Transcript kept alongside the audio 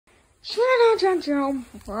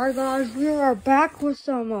Alright guys, we are back with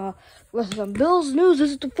some Bills news. This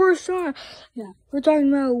is the first time. Yeah, we're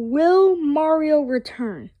talking about will Mario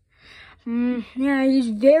return? Yeah,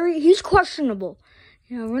 he's questionable.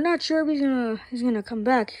 Yeah, we're not sure if he's gonna come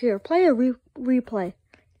back. Here, play a replay.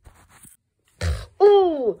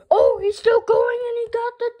 Oh, he's still going and he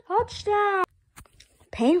got the touchdown.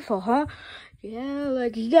 Painful, huh? Yeah,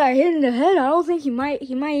 like he got hit in the head. I don't think he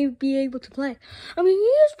might be able to play. I mean, he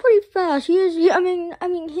is pretty fast. I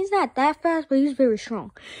mean, he's not that fast, but he's very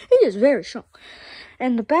strong. He is very strong.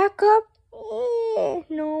 And the backup,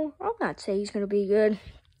 no, I'll not say he's gonna be good.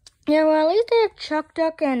 Yeah, well, at least they have Chuck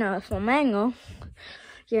Duck and Flamingo.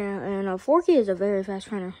 Yeah, and Forky is a very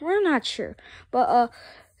fast runner. We're not sure, but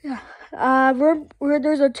yeah,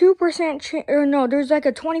 there's a 2% chance, or no, there's like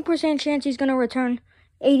a 20% chance he's gonna return.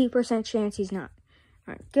 80% chance he's not.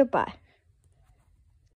 All right, goodbye.